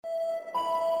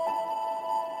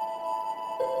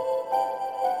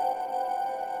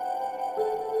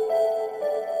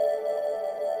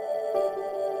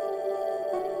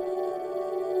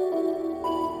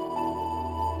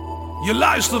Je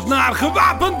luistert naar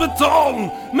Gewapend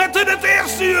Beton met in het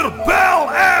eerste uur Bel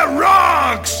Air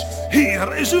Rocks.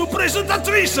 Hier is uw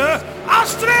presentatrice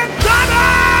Astrid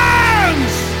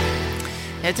Dannens.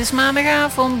 Het is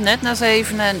maandagavond, net na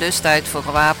 7 en dus tijd voor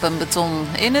Gewapend Beton.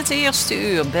 In het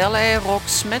eerste uur Bel Air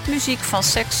Rocks met muziek van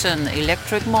Saxon,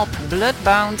 Electric Mob,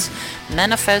 Bloodbound,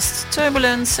 Manifest,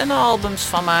 Turbulence en de albums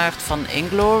van maart van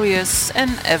Inglorious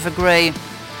en Evergrey.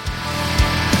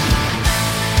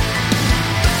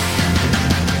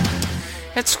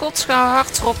 Het Schotse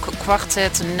hardrock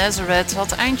kwartet Nazareth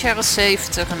had eind jaren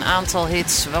 70 een aantal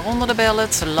hits, waaronder de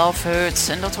ballad Love Hurts,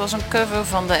 en dat was een cover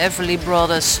van de Everly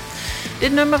Brothers.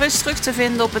 Dit nummer is terug te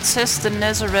vinden op het 6e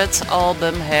Nazareth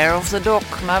album Hair of the Dog,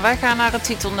 maar wij gaan naar het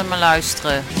titelnummer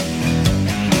luisteren.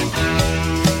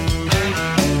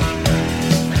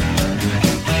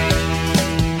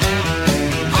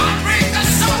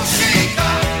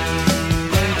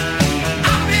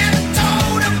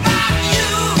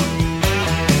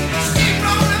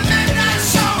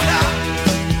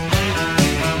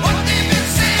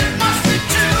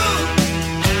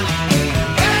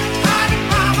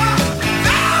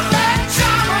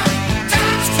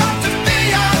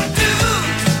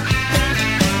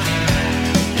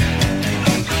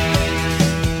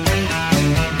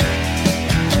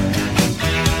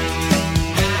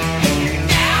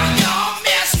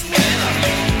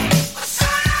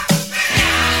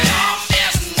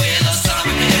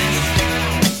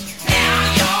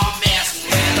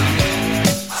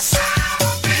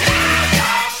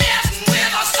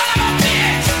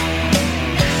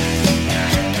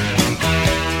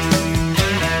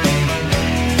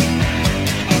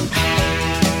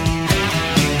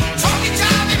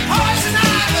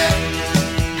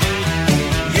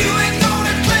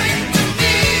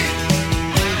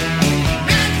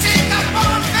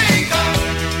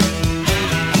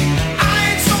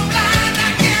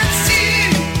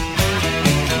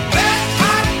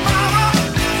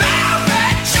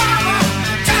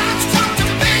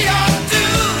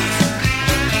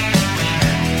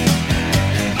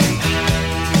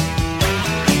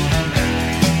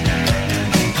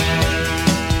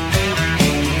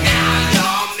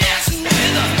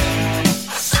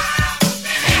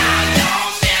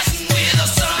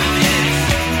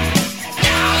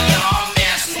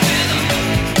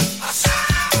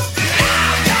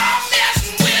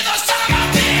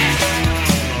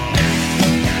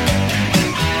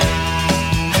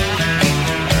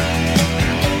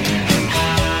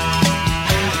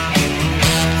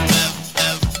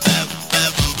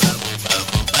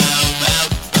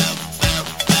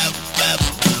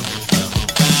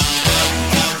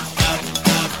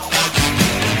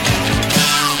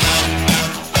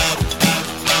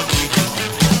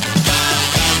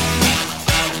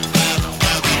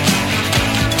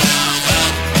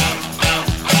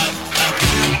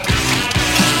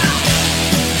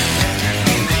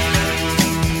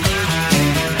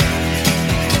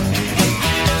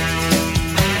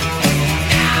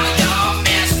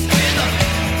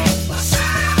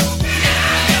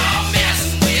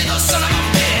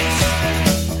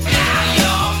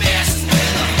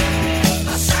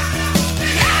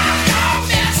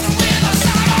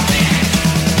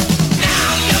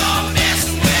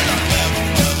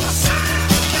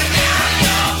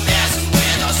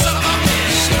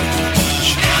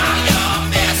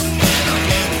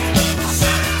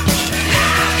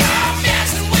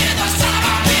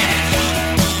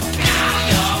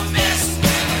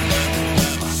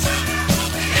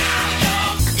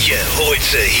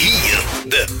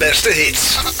 Beste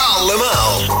hits.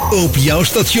 Allemaal. Op jouw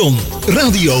station.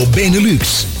 Radio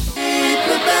Benelux.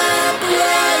 Paperback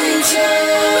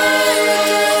writer.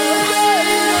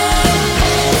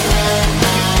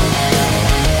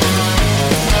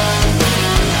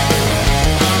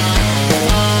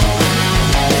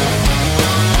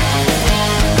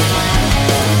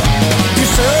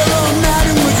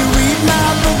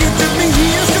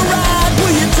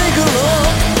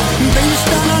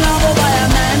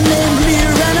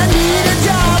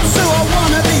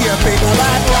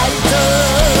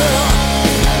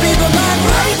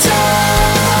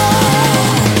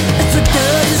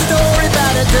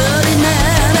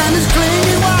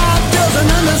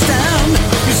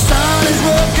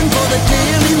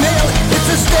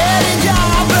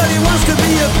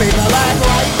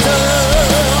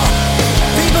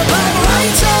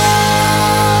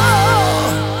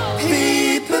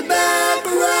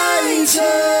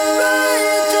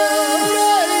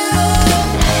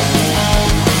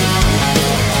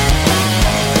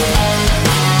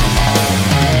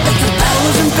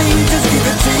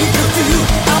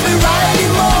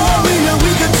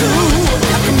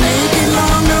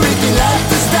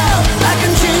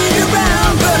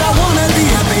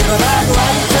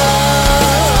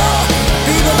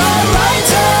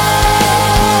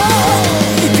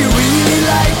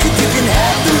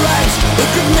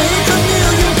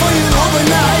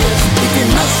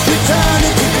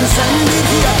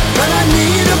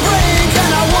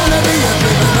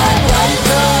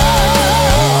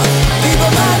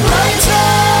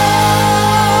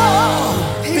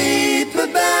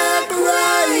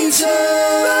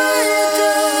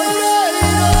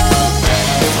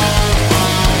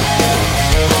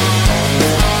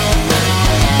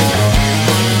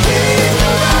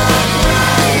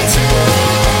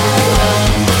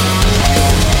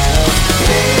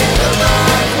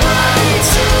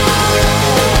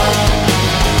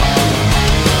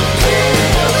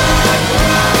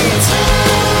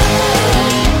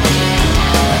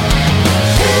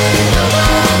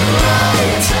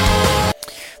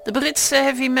 Britse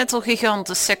heavy metal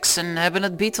giganten Saxon hebben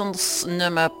het Beatles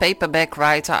nummer Paperback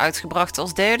Writer uitgebracht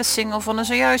als derde single van een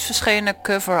zojuist verschenen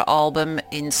coveralbum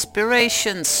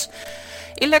Inspirations.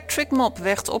 Electric Mob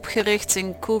werd opgericht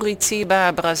in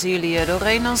Curitiba, Brazilië door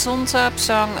Renan Zonta op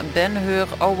zang, Ben-Hur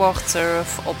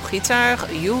Awarturf op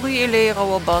gitaar, Yuri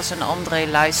Elero op bas en André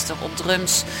Leister op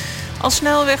drums. Al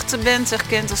snel werd de band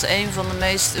erkend als een van de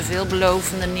meest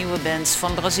veelbelovende nieuwe bands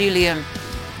van Brazilië.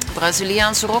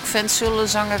 Braziliaanse rockfans zullen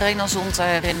zanger Renan Zonta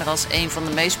herinneren als een van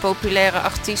de meest populaire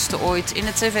artiesten ooit in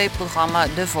het tv-programma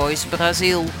The Voice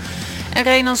Brazil. En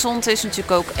Renan Zonta is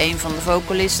natuurlijk ook een van de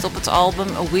vocalisten op het album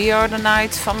We Are The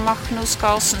Night van Magnus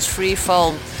Carlsen's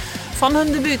Freefall. Van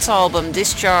hun debuutalbum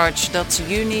Discharge, dat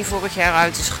juni vorig jaar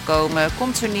uit is gekomen,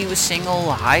 komt hun nieuwe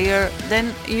single Higher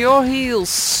Than Your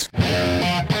Heels.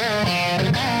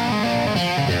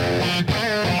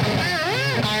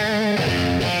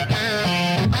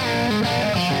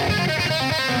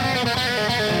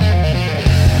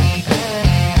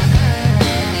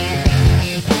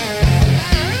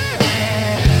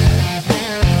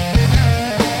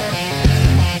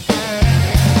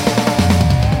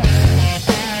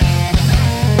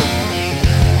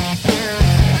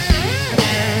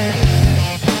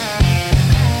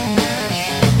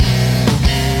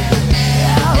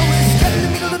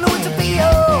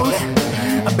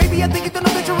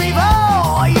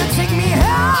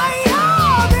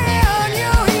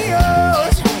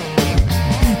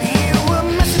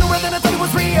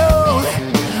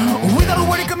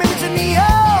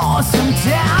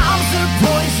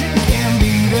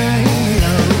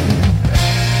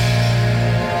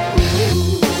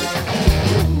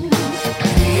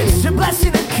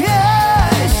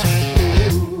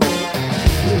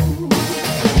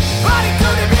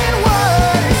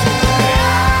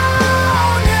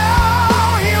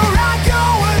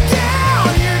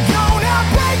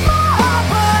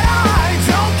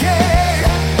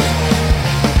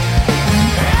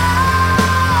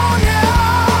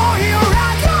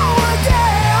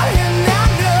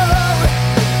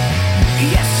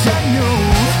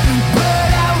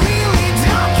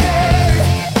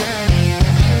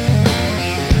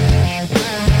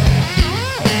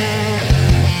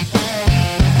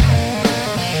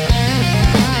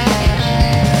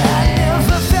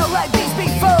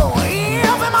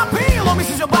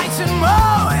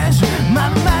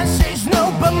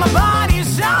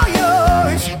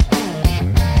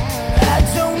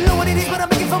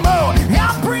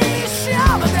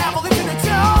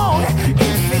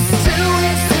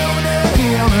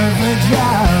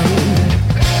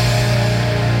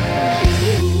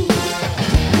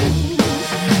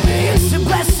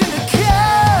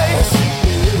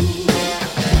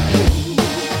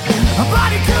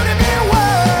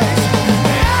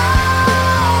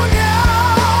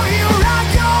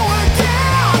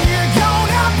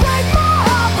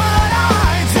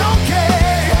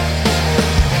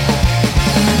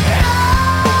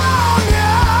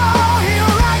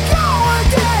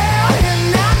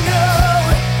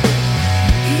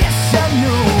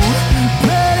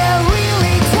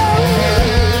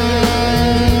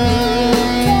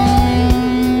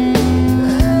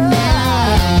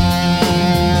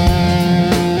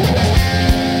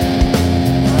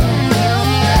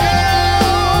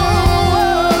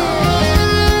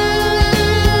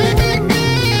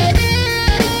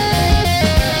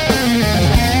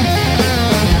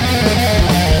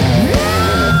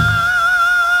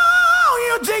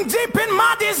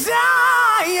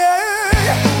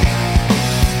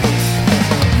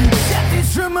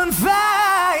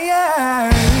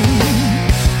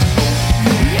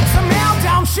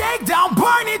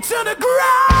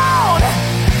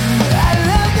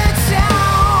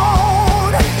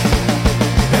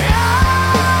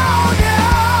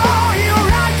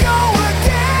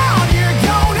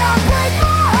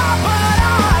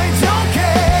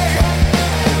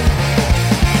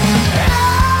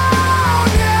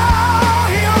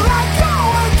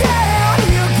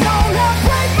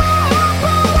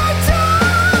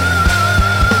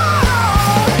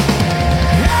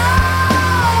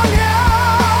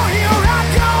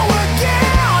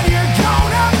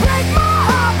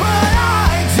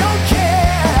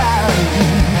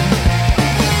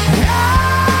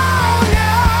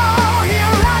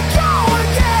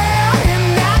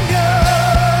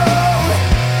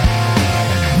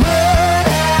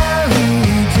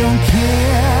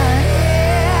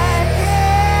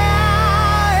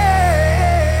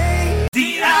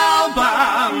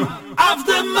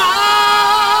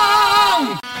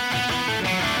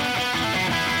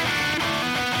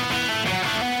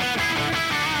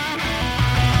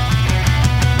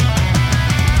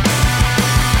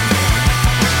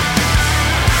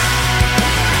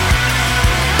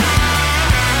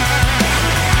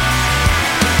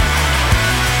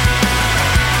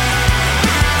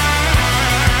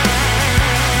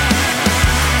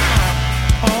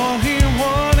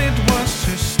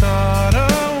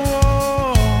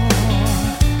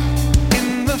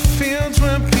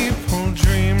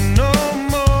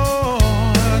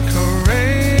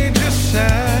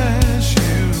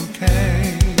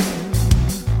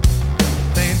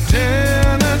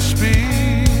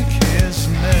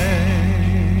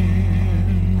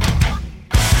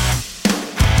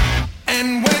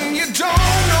 And when you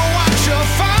don't know what you're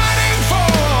fighting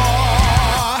for,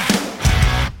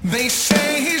 they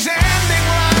say he's ending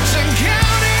lives and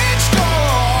counting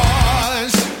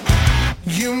scores.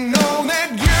 You know that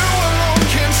you alone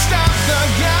can stop the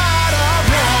god of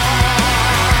war.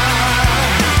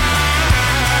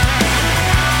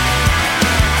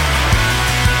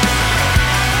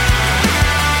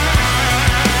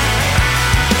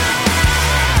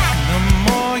 The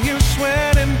more you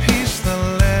sweat in peace, the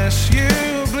less you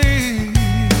bleed,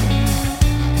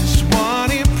 is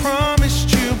what he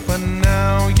promised you, but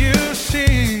now you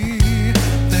see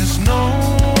there's no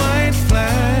white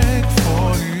flag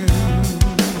for you,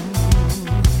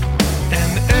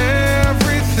 and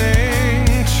everything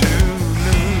to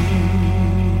lose.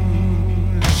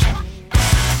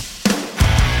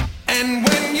 And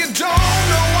when you don't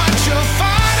know what you're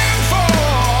fighting for,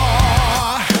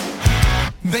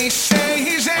 they say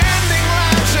he's ending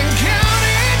lives and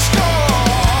counting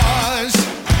scores.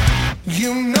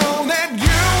 You know that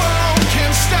you alone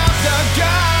can stop the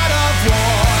god of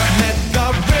war. Let the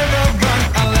river run,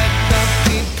 let the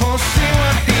people see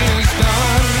what he has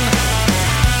done.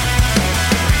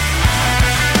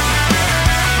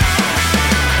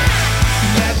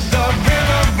 Let the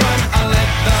river run,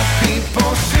 let the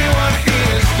people see what he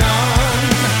has done.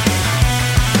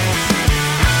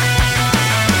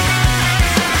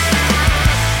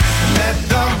 Let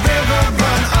the river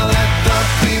run, let the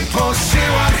people see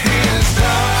what he has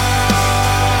done.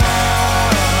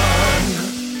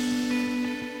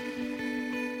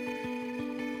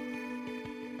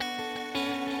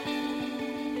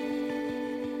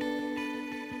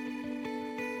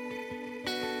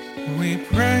 We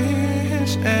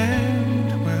praise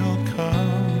and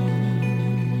welcome.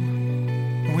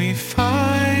 We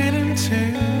fight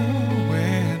until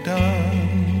we're done.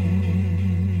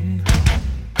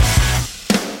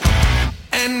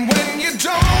 And when you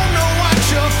don't know what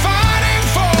you're fighting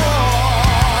for,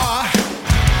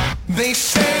 they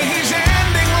say he's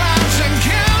ending lives and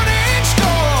counting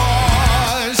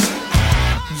scores.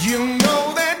 You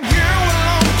know that you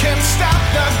alone can stop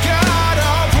the god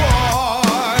of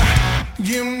war.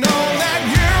 You know that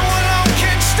you alone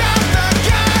can stop the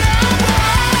god of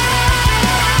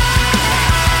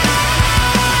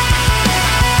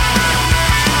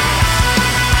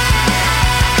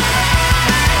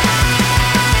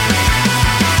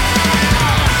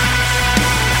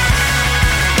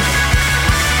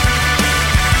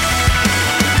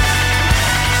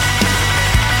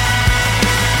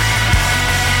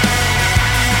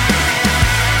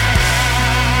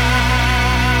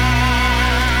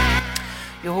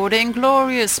Je hoorde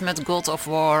Inglorious met God of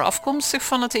War, afkomstig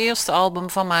van het eerste album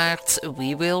van maart,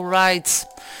 We Will Ride.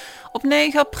 Op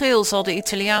 9 april zal de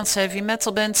Italiaanse heavy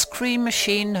metal band Scream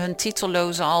Machine hun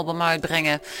titelloze album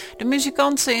uitbrengen. De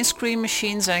muzikanten in Scream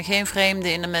Machine zijn geen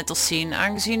vreemden in de metal scene,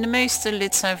 aangezien de meeste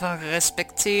lid zijn van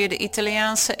gerespecteerde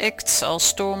Italiaanse acts als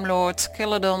Stormlord,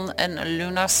 Celadon en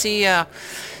Lunacia.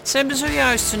 Ze hebben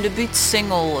zojuist hun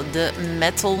debuutsingle, The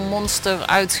Metal Monster,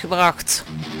 uitgebracht.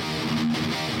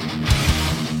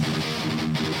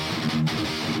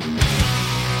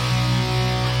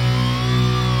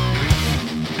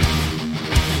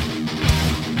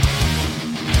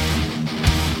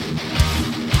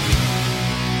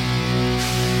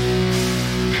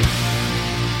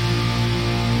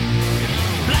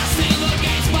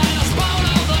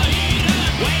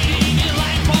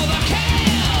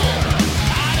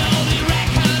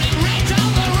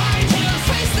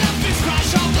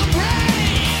 Crash of the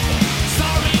brain.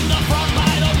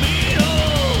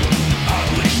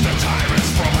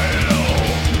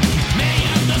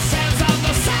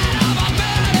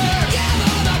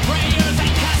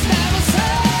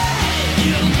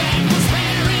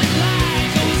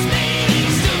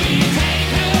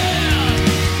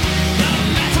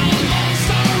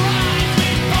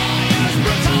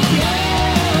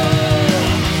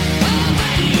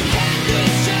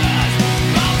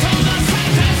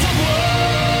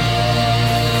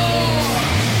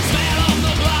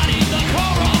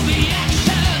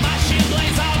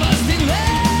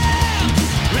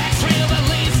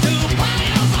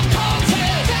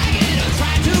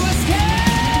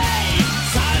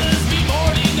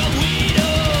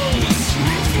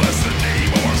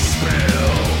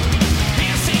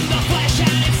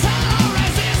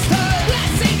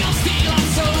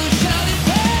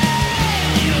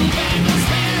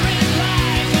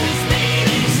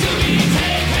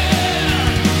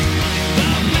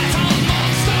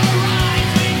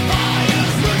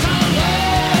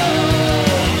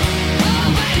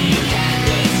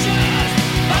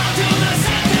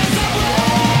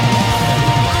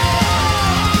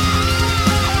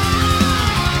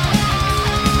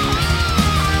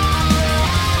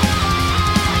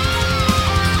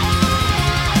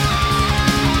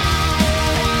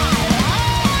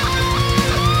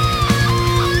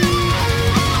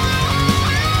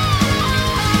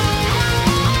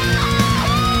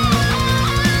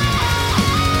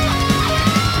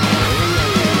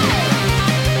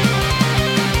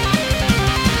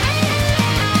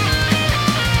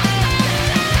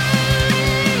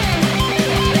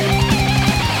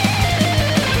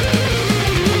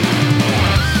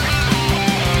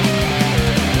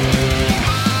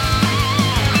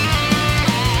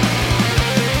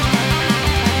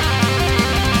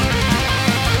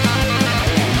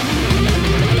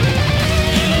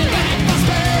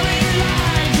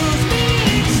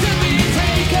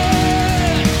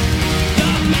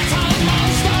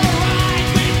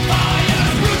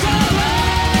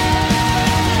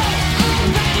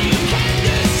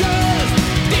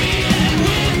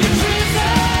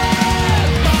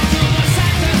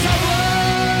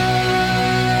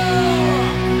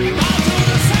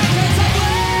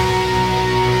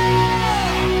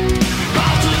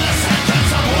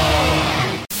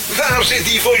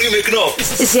 volgende knop.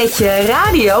 Zet je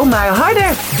radio maar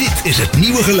harder. Dit is het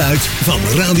nieuwe geluid van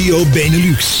Radio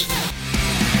Benelux.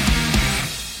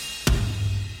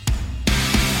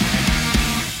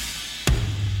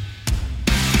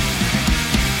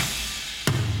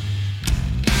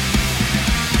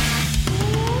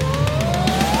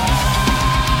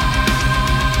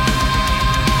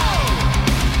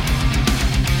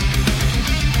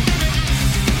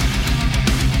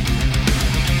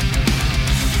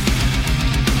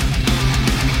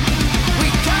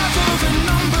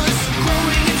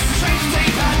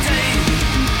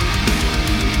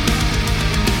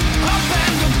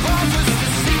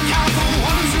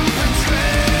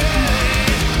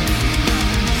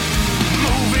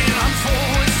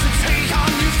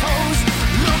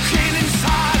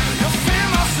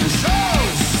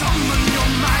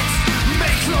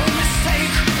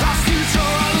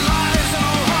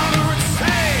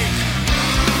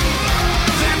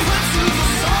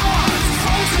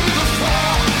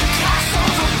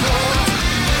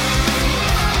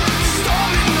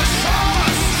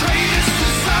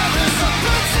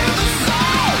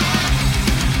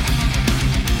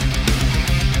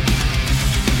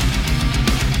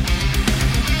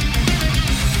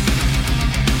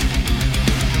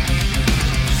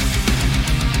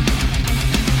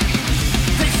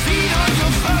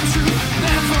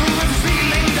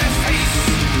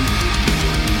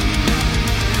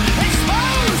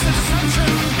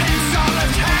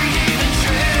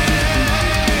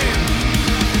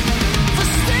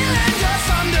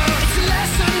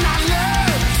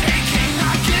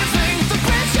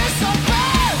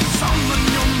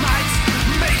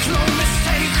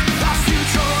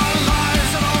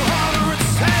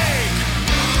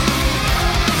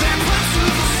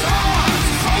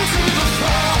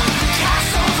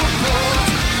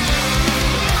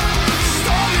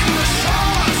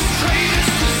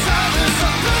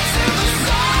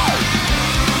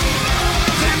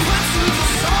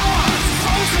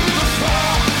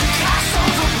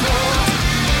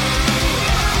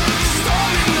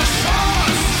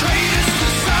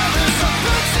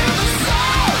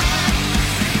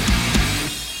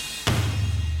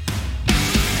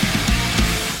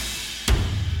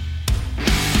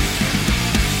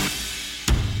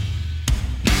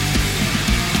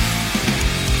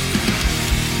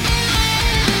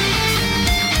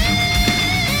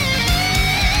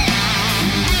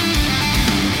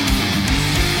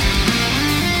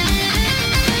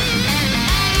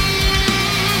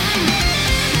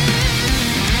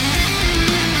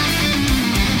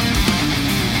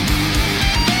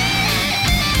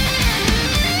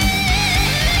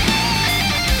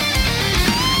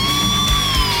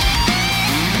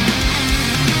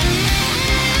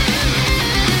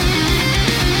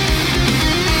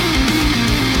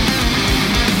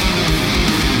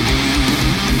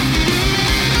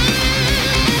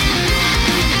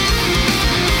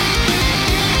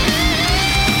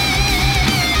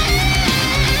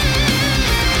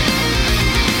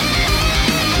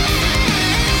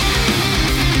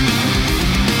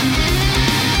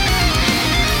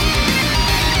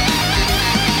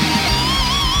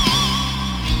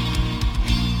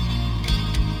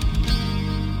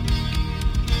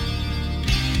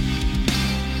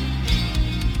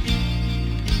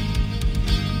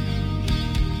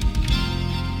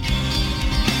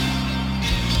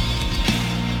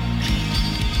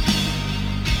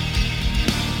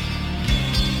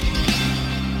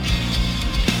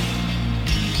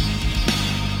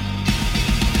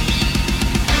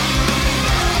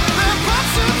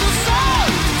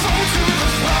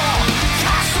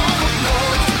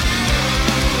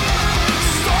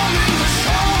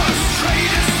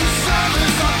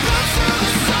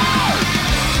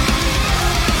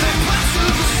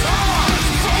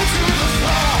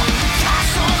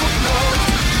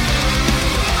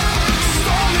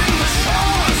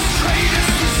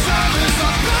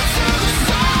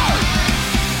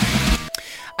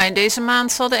 Eind deze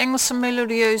maand zal de Engelse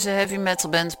melodieuze heavy metal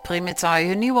band Primitai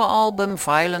hun nieuwe album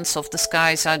Violence of the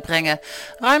Skies uitbrengen.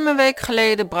 Ruim een week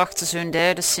geleden brachten ze hun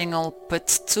derde single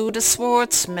Put to the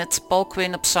Sword met Paul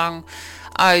Quinn op zang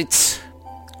uit.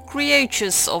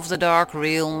 Creatures of the Dark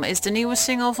Realm is de nieuwe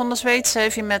single van de Zweedse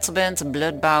heavy metal band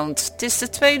Bloodbound. Het is de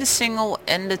tweede single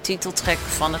en de titeltrack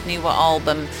van het nieuwe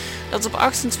album dat op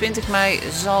 28 mei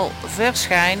zal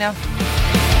verschijnen.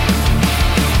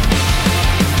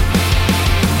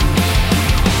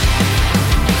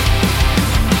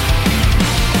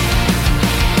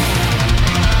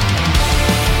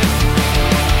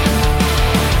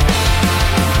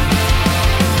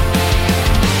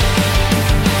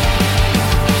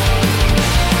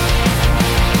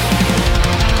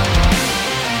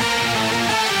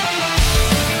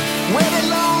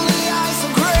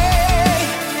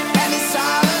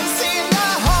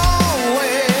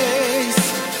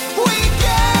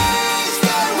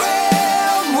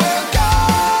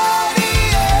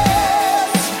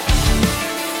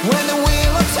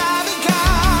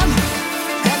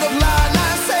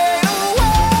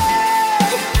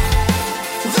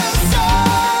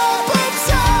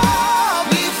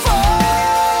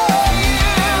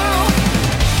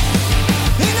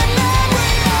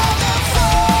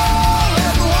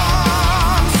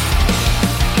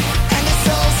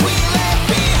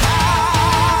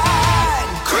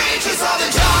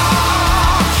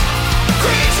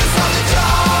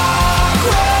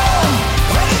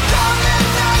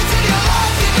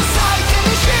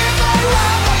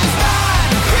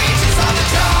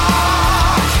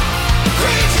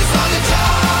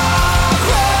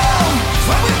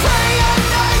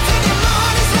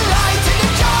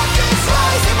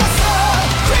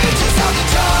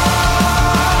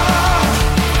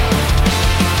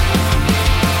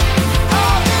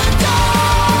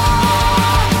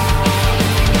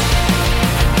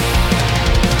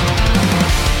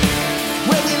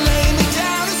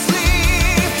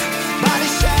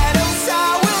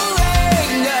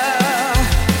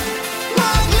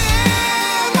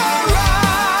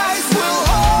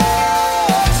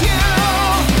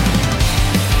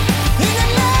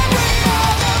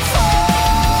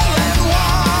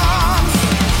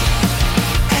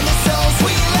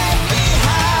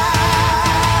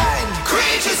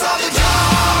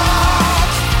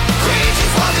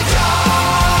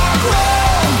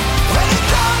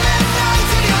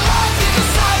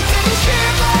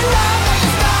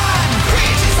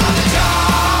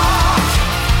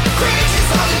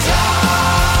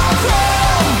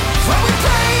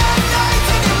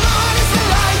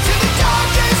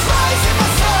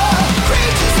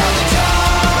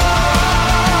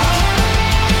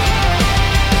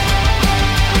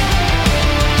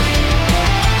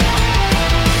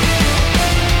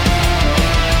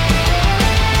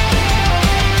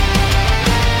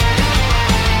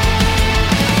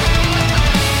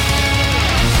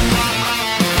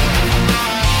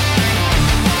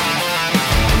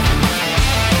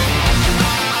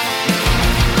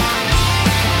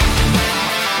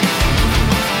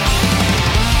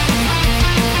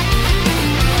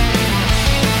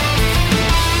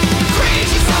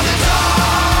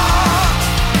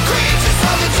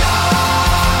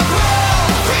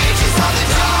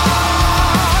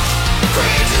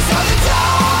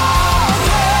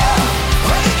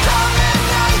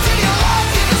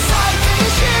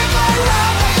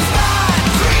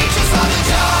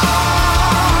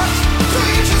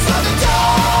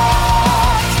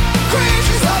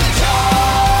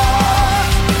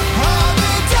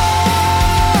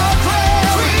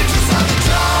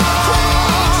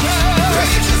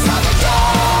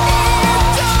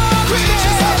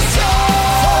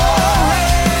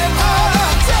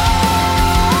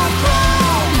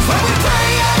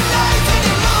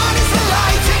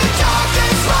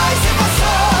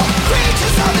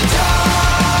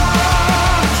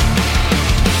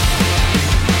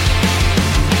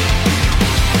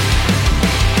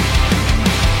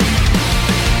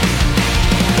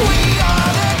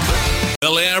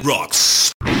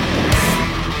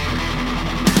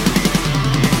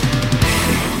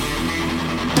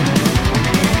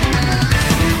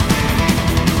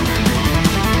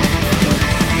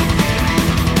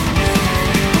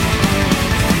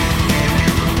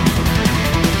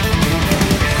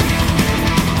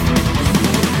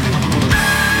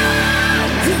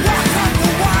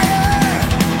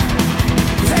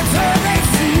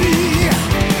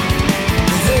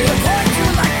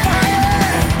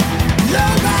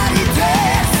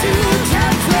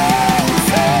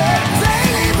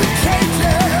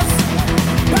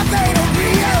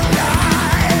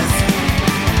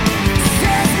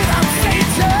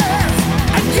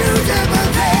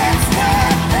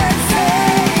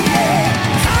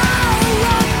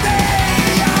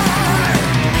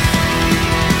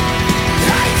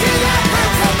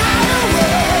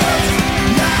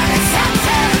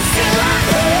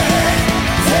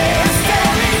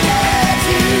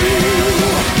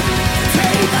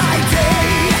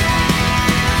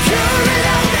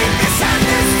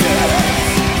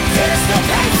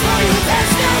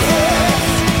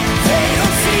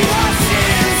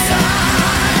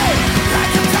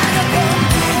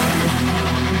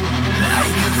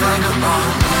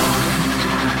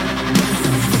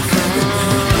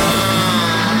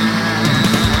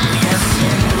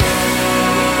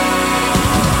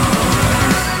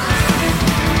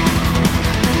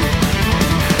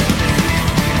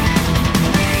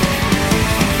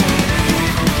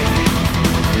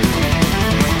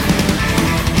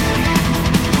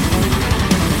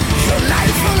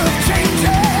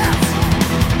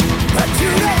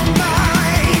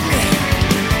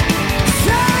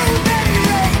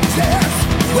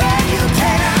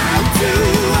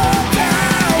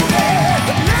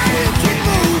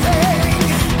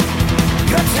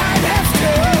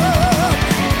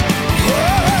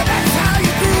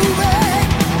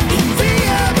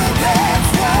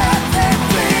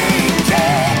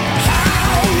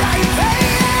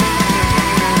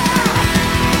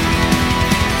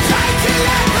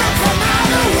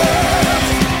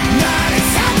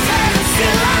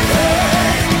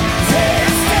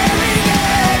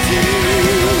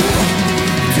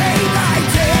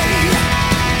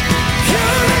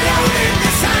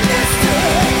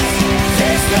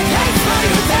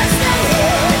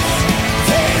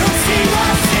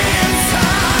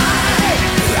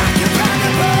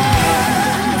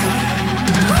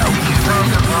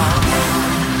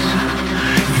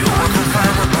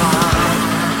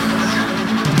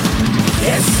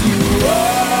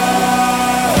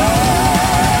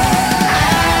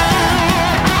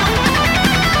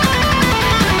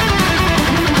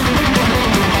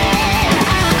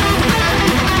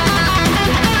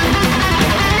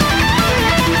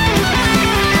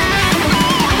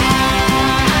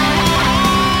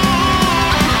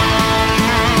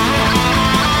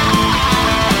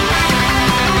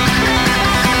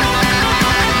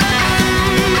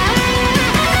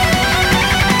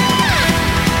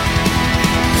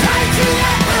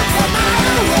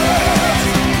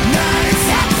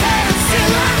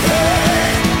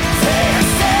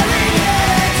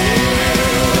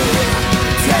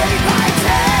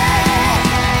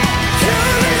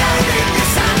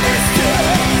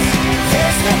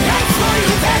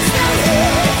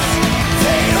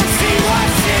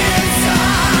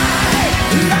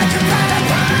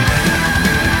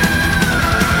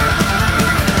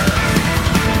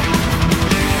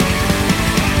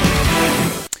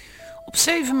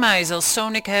 mei zal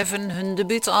Sonic Heaven hun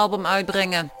debuutalbum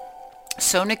uitbrengen.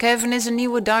 Sonic Heaven is een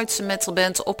nieuwe Duitse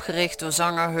metalband opgericht door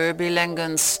zanger Herbie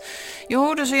Langens. Je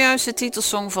hoorde zojuist de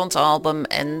titelsong van het album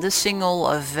en de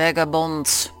single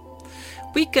Vagabond.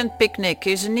 Weekend Picnic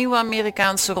is een nieuwe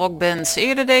Amerikaanse rockband.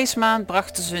 Eerder deze maand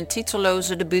brachten ze hun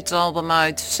titelloze debuutalbum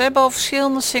uit. Ze hebben al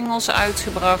verschillende singles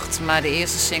uitgebracht, maar de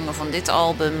eerste single van dit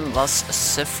album was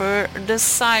Suffer the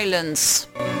Silence.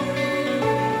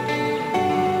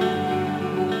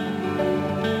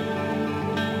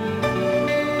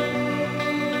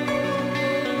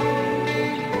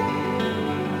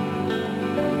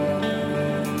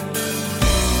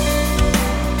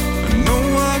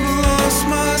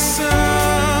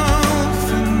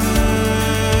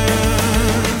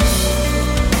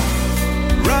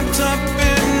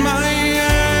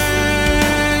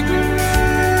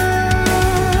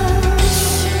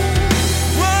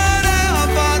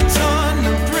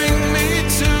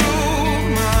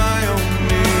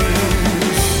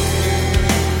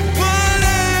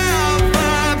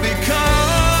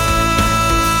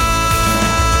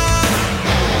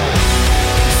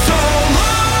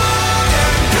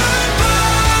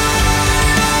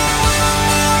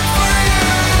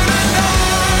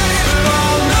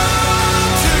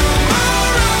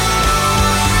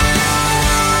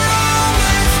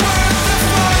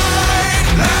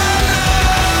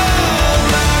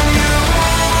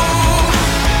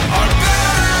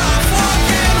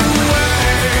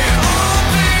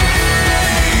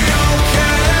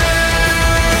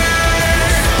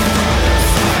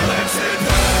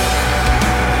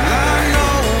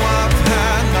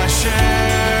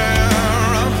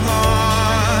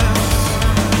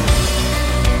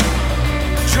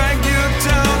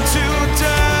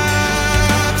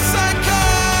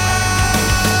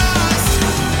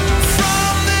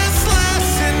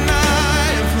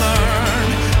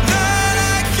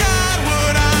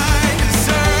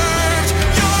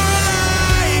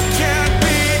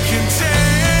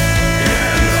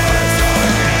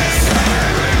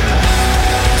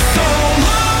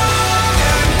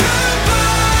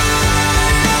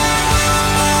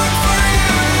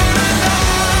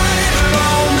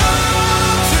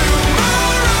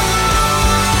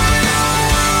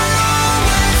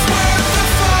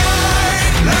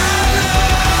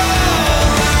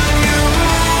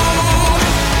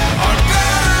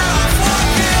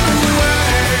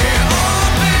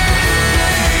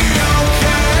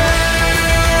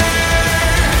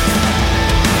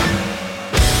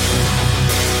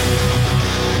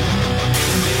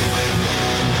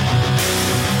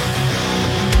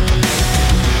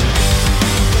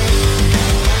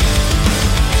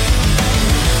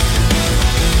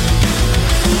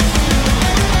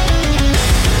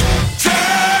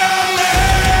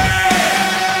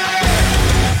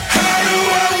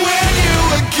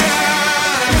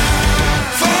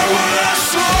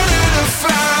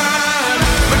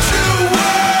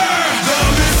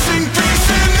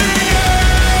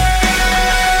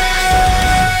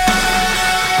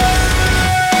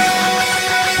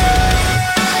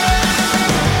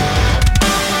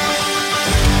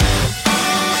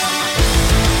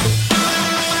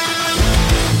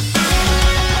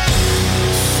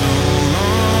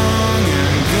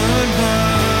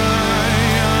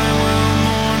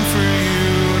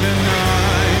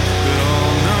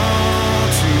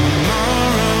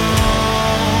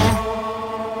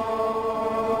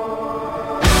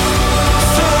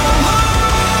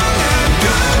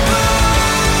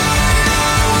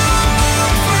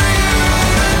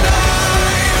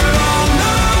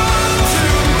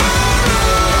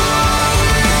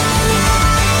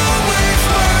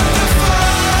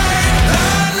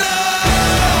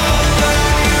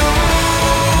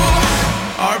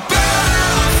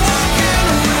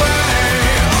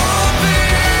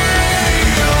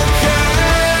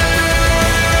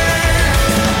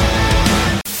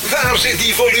 zit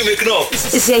die volumeknop?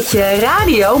 Zet je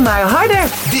radio maar harder.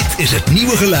 Dit is het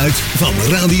nieuwe geluid van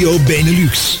Radio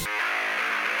Benelux.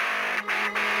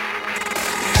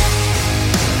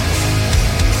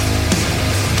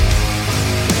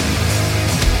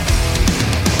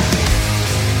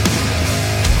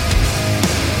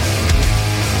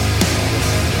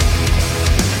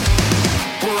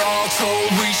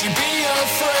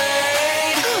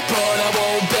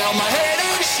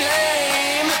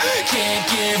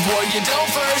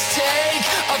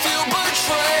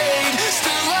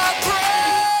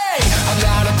 I'm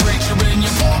not a preacher in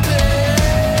your pulpit.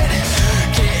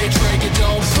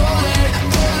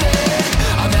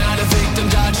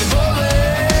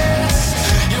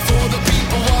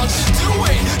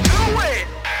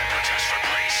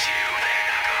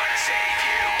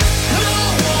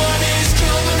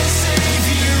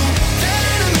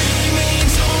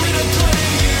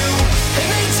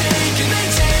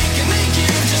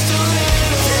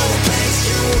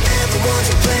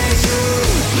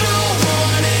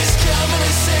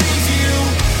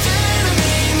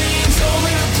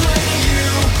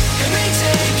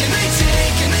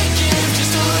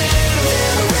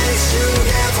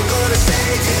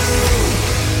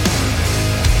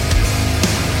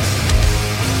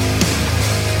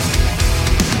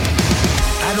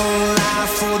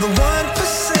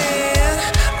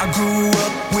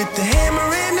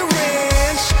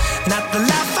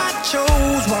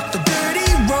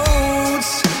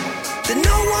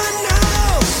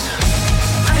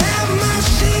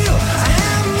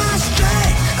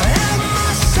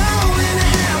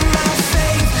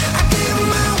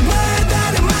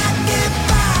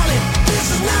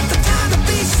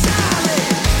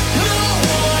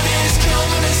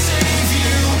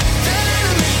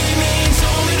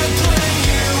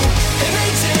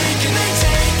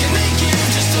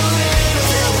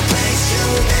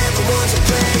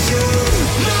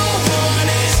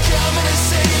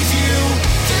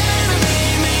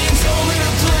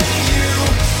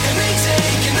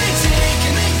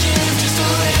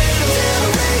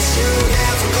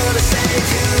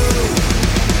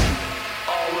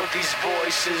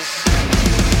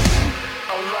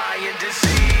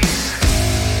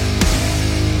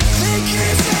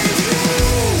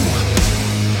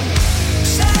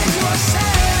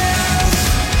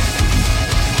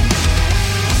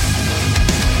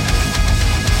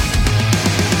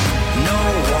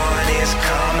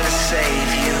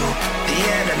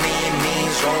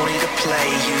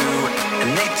 play you, and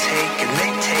they take and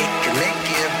they take and they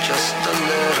give just a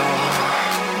little.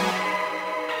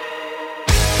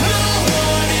 No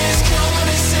one is coming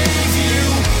to save you.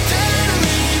 The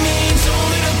enemy means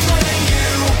only to play you,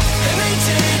 and they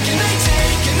take and they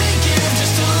take and they give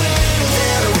just a little.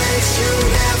 They're a waste you,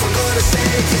 never gonna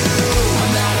save you.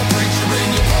 I'm not a preacher in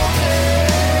your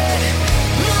pulpit.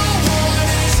 No one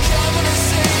is coming to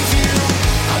save you.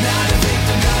 I'm not a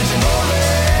victim dodging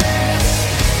bullets.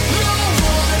 No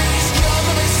one is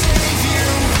coming to save you.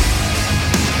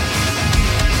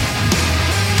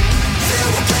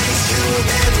 They'll replace you,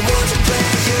 they're the ones who play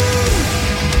you.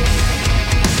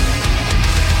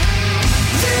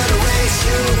 They'll erase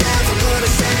you, never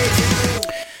gonna save you.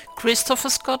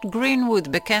 Christopher Scott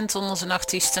Greenwood, bekend onder zijn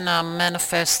artiestennaam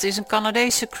Manifest, is een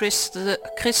Canadese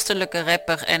christelijke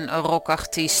rapper en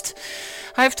rockartiest.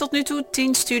 Hij heeft tot nu toe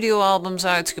 10 studioalbums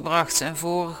uitgebracht en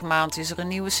vorige maand is er een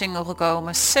nieuwe single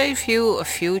gekomen, Save You,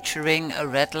 featuring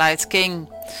Red Light King.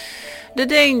 De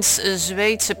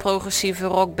Deens-Zweedse progressieve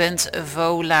rockband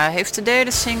Vola heeft de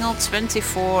derde single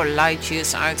 24 Light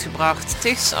Years uitgebracht. Het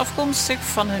is afkomstig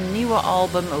van hun nieuwe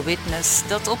album Witness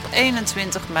dat op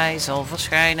 21 mei zal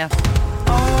verschijnen.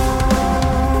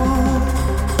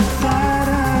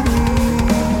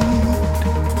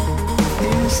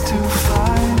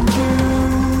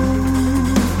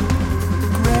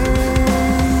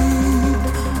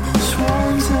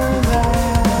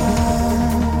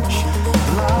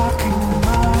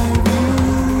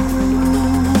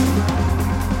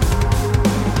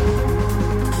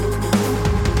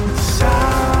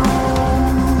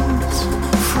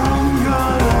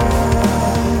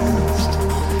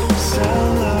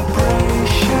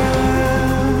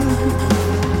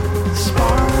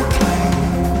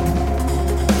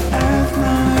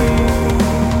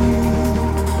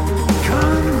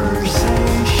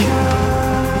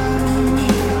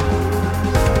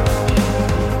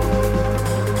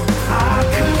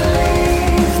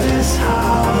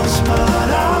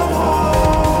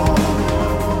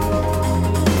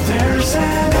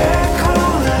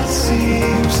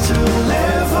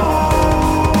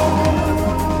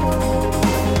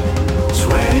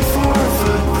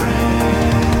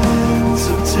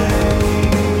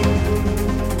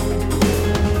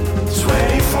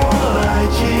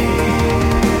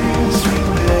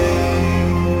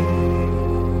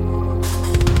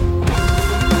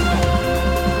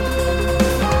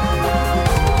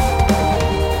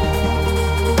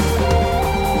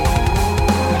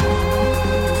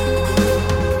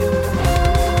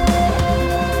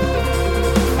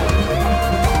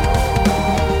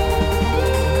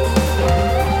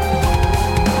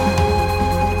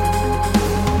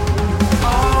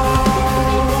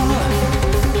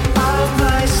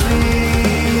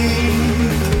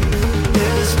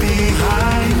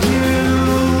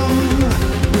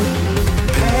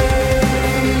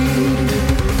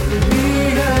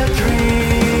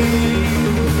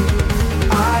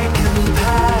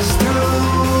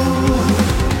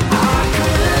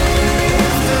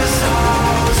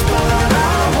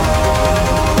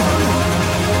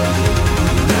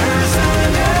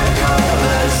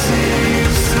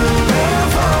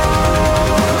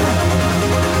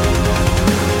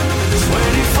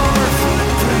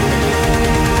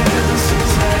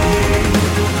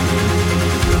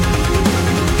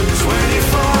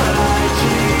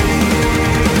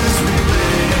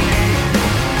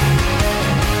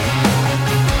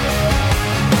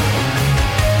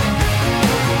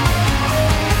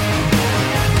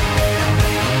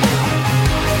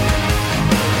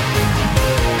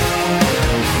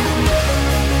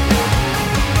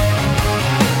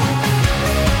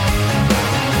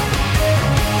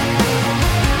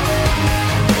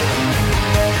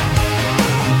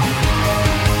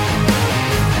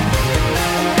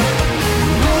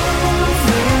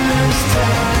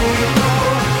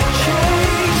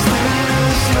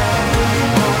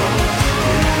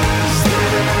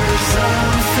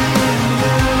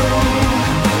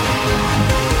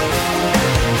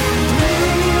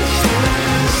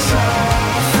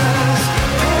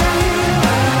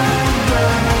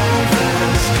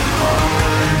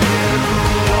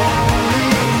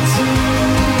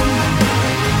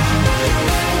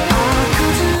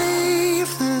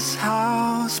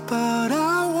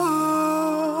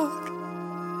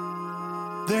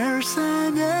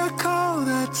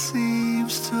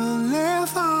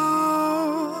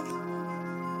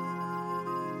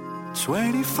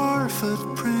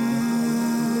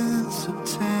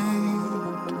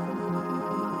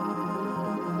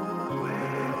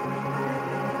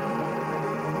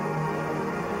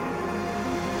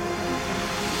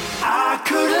 I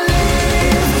could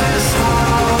leave this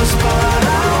house, but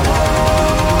I won't.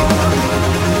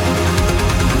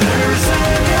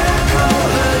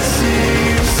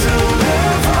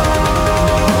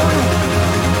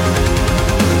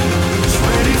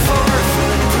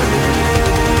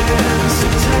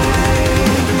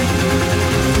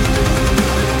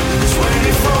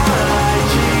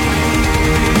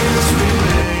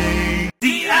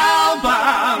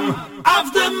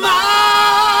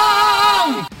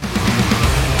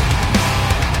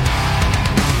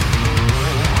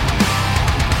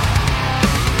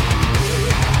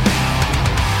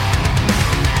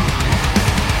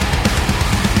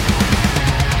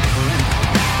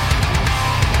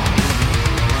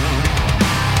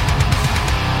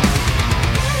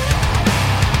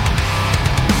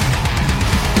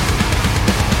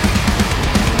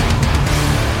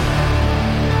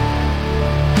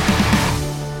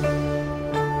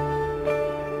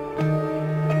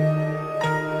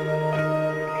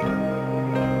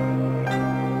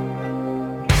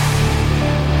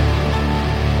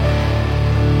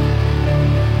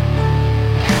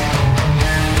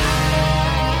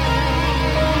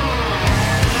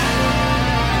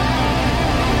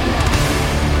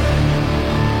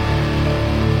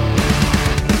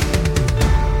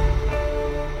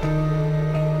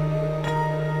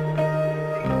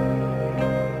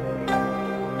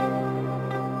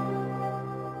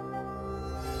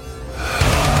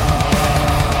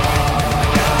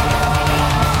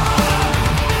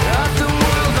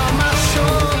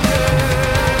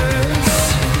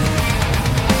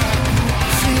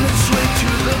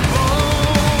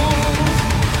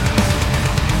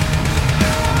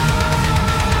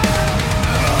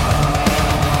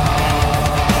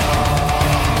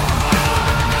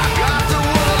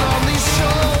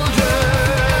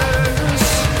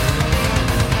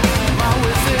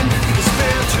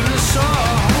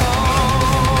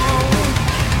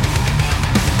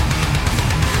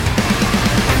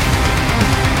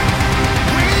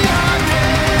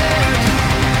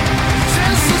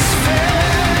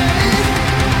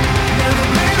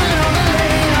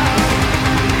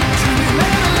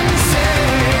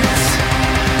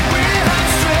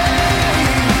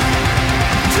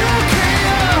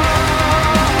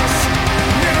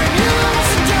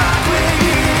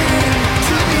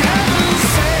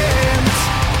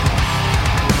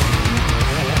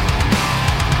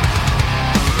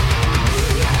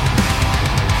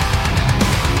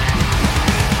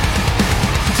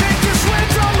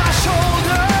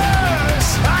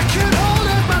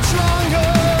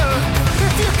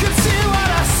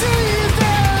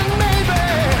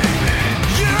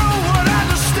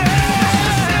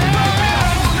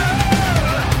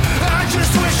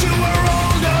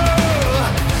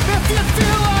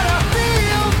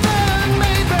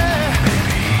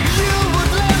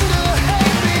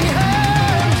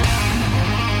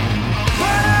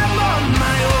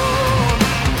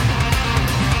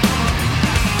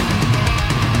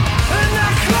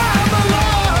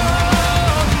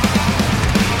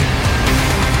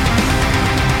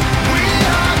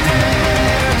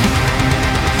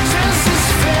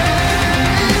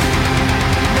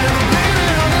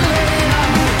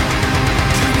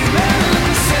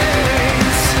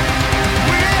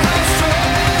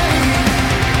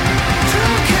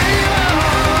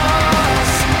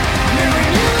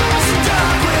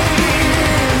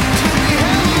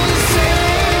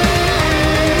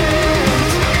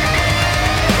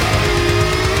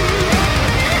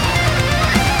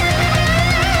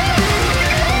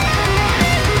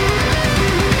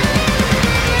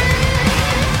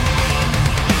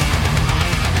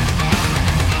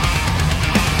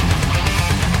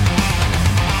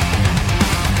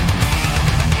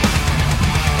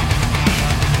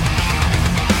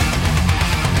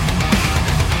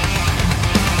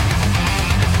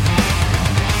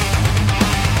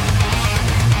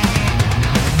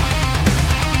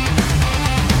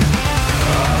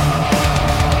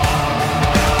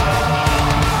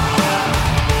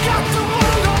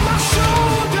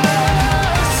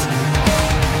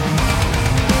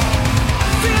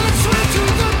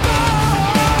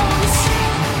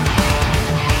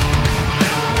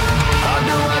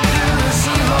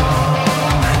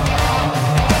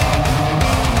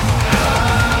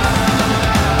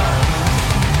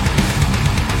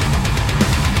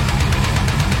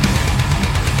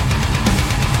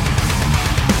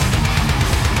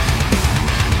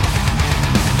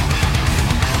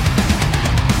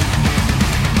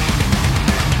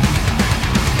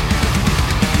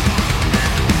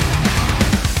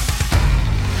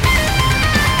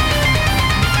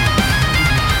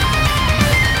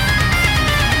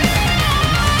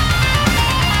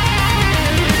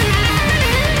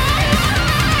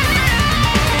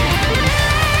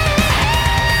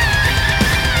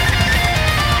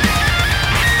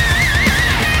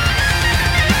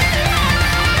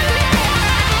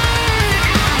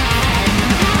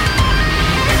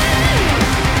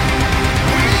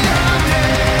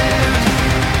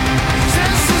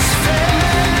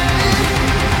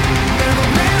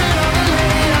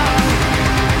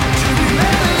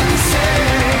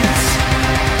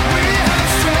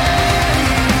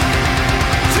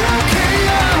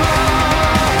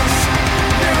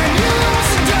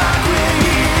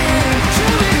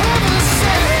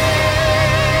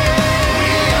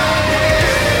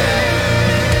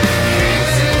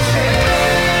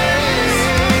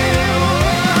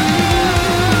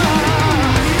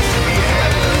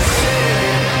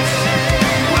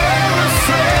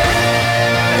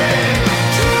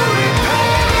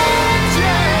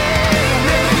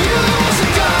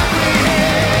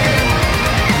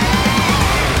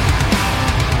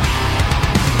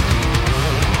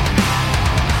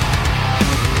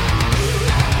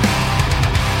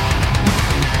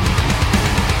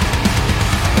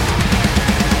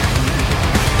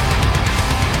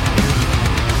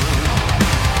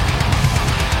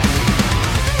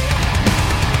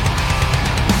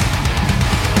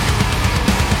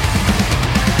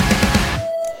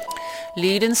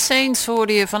 Bleeding Saints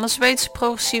hoorde je van de Zweedse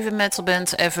progressieve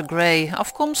metalband Evergrey,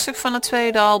 afkomstig van het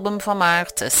tweede album van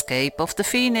maart, Escape of the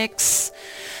Phoenix.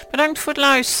 Bedankt voor het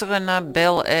luisteren naar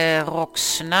Bel Air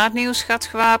Rocks. Na het nieuws gaat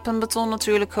Gewapend Beton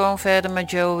natuurlijk gewoon verder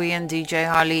met Joey en DJ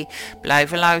Harley.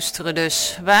 Blijven luisteren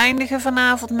dus. We eindigen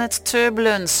vanavond met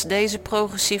Turbulence. Deze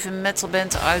progressieve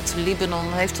metalband uit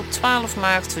Libanon heeft op 12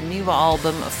 maart hun nieuwe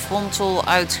album Frontal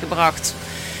uitgebracht.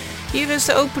 Hier is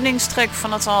de openingstrack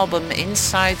van het album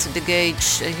Inside the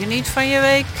Gauge. Geniet van je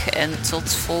week en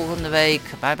tot volgende week.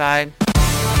 Bye bye.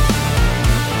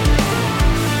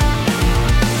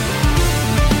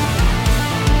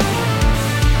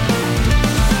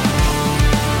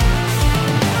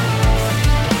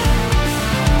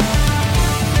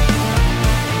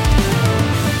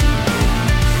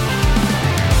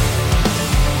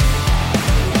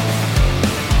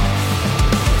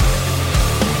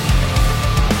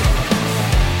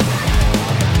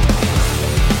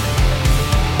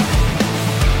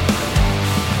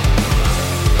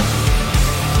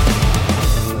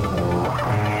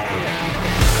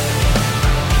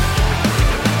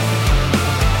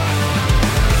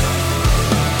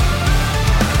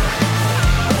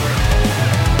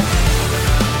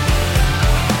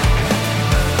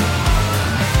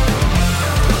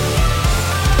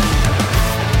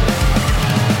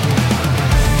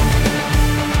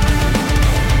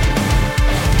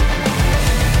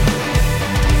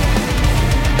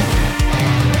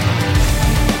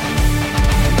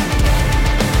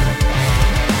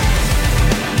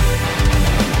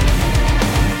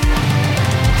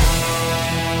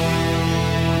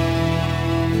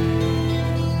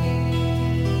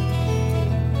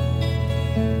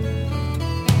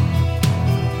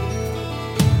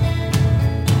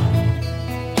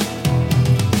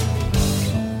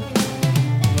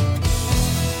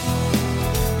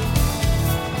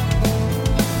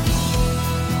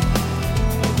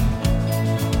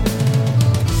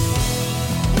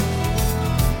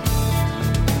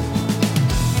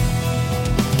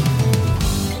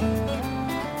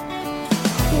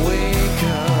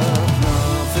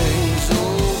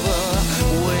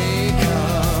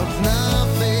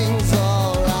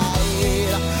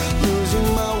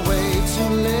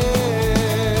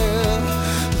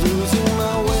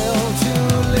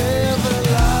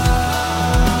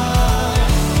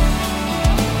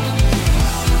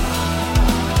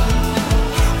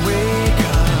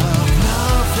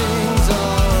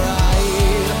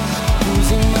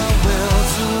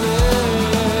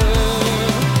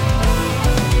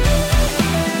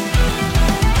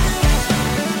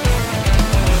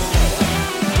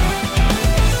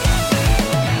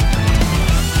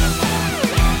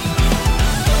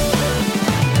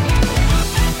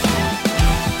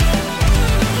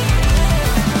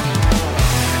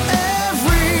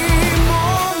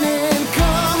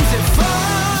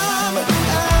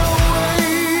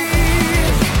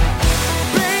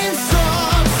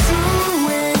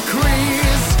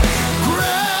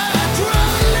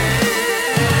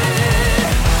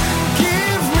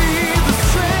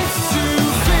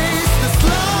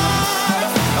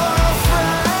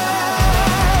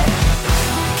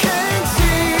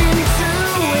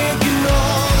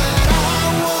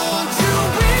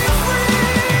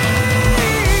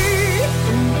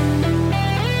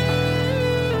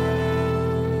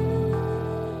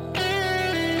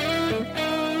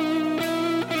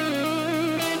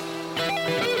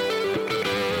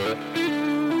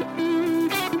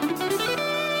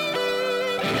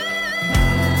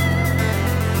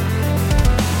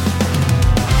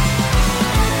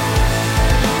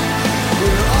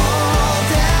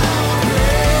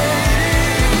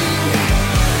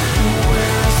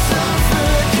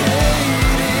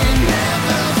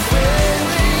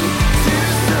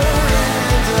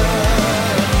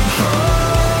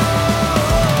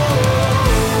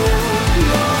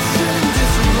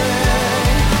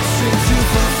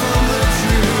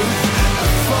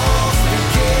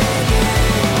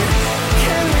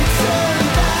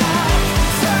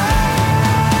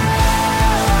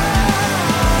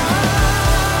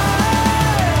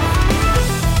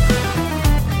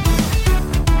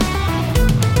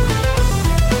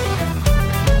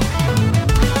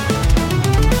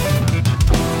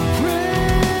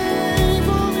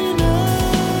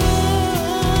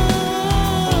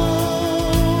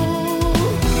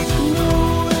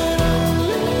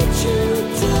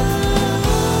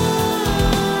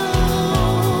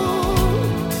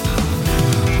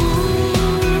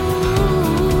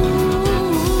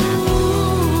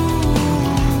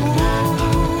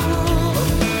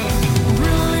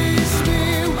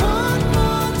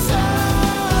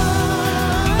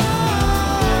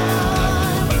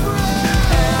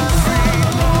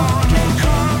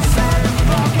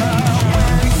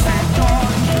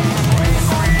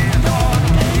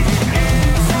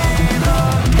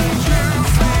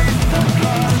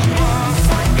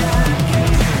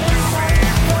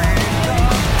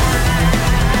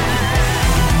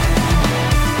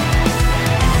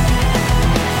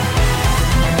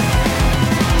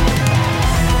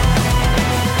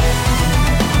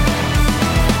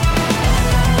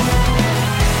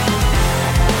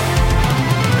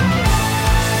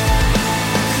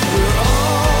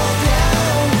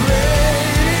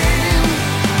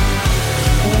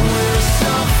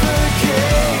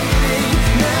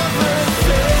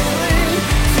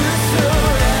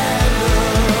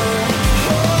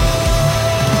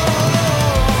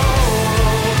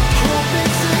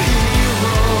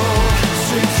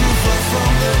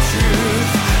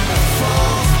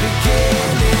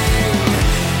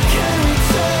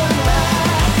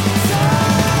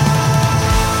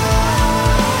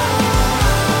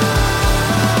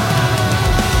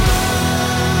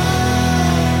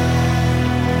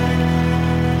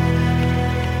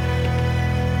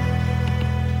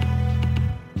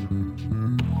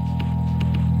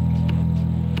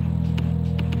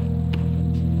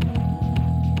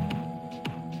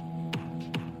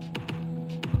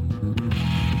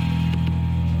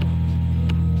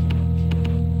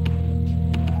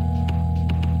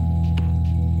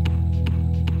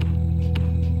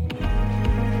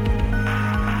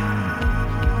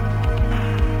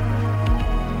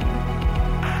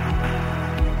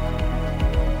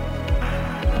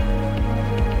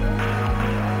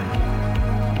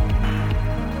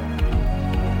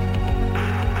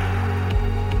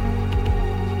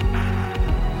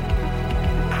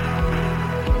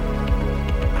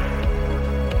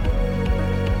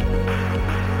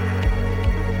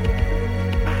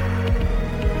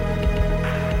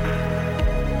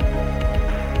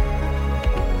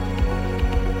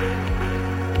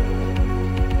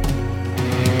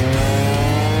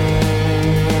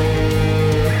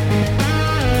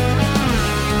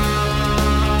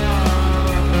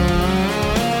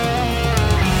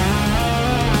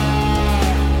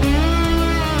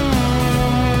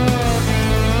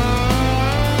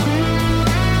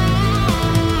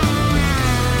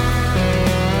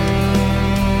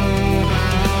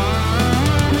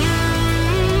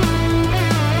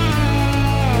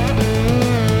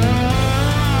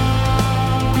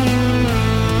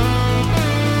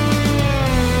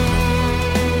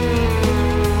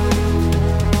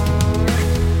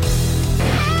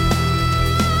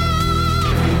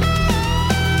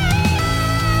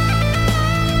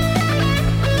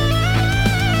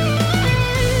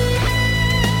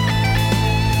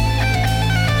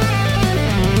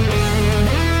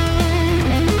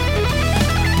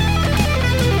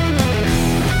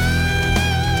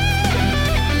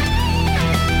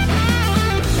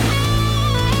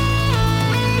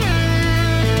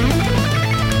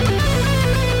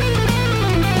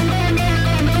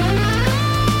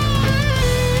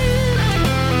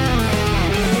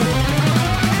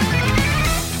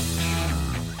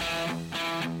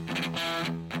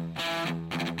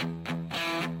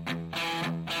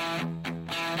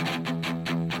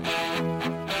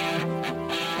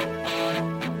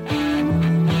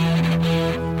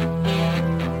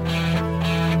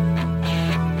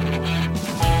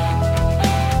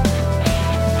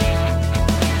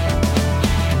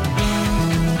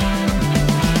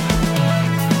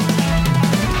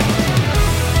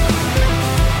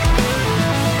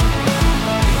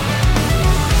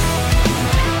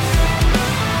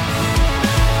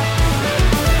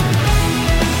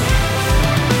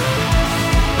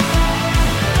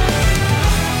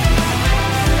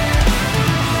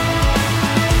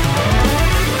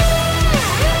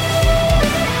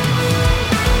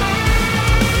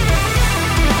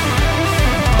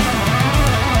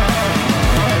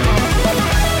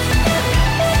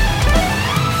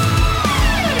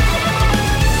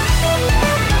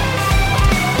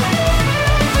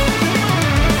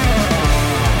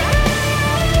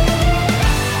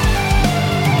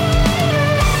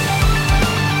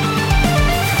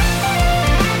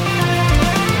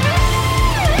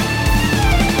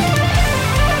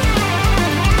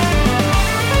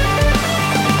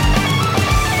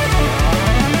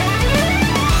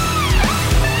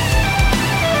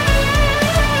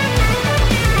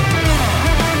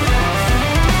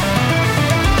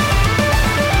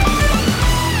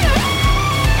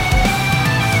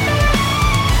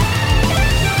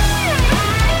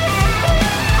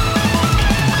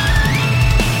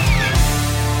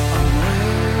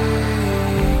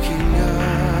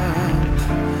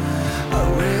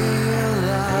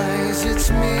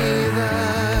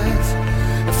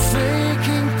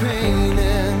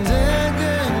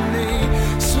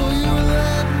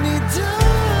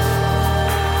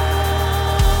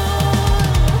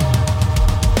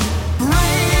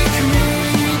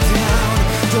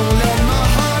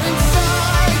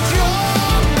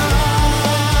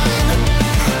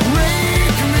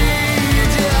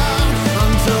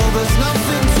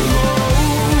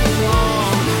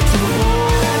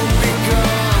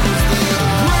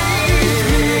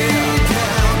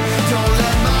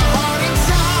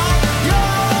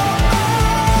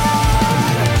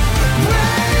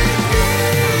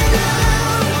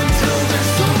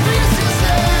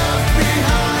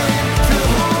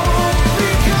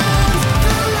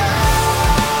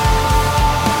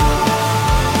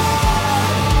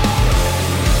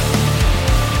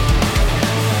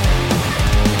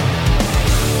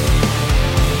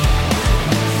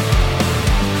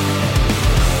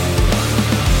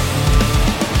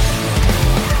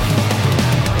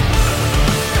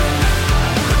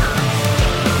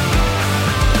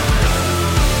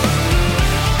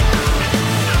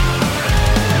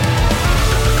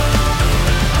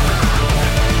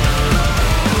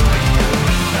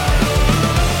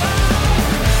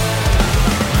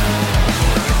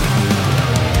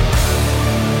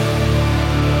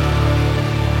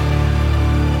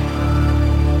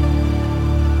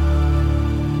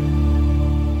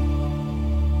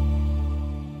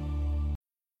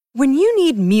 When you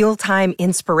need mealtime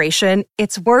inspiration,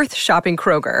 it's worth shopping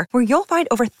Kroger, where you'll find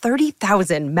over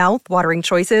 30,000 mouth-watering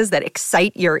choices that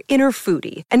excite your inner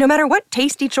foodie. And no matter what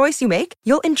tasty choice you make,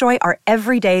 you'll enjoy our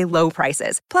everyday low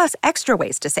prices, plus extra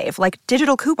ways to save, like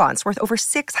digital coupons worth over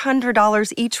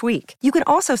 $600 each week. You can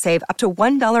also save up to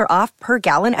 $1 off per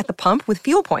gallon at the pump with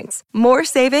fuel points. More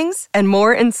savings and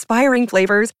more inspiring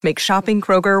flavors make shopping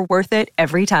Kroger worth it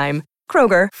every time.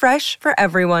 Kroger, fresh for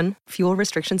everyone. Fuel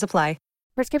restrictions apply.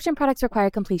 Prescription products require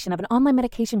completion of an online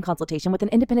medication consultation with an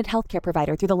independent healthcare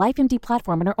provider through the LifeMD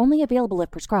platform and are only available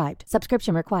if prescribed.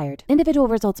 Subscription required. Individual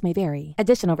results may vary.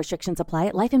 Additional restrictions apply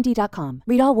at lifemd.com.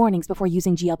 Read all warnings before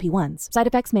using GLP-1s. Side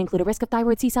effects may include a risk of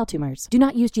thyroid C-cell tumors. Do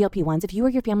not use GLP-1s if you or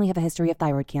your family have a history of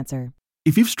thyroid cancer.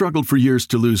 If you've struggled for years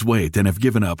to lose weight and have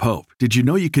given up hope, did you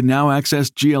know you can now access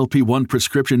GLP-1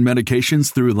 prescription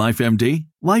medications through LifeMD?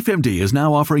 LifeMD is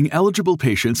now offering eligible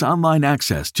patients online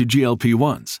access to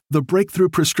GLP-1s, the breakthrough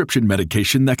prescription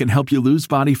medication that can help you lose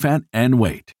body fat and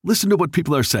weight. Listen to what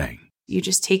people are saying. You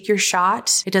just take your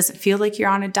shot. It doesn't feel like you're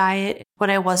on a diet. What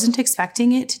I wasn't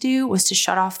expecting it to do was to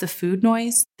shut off the food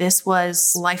noise. This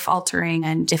was life-altering,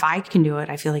 and if I can do it,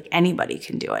 I feel like anybody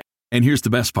can do it. And here's the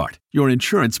best part. Your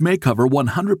insurance may cover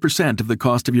 100% of the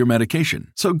cost of your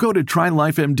medication. So go to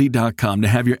TryLifeMD.com to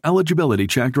have your eligibility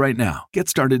checked right now. Get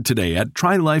started today at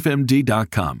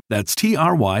TryLifeMD.com. That's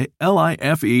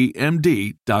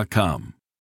TryLifeMD.com.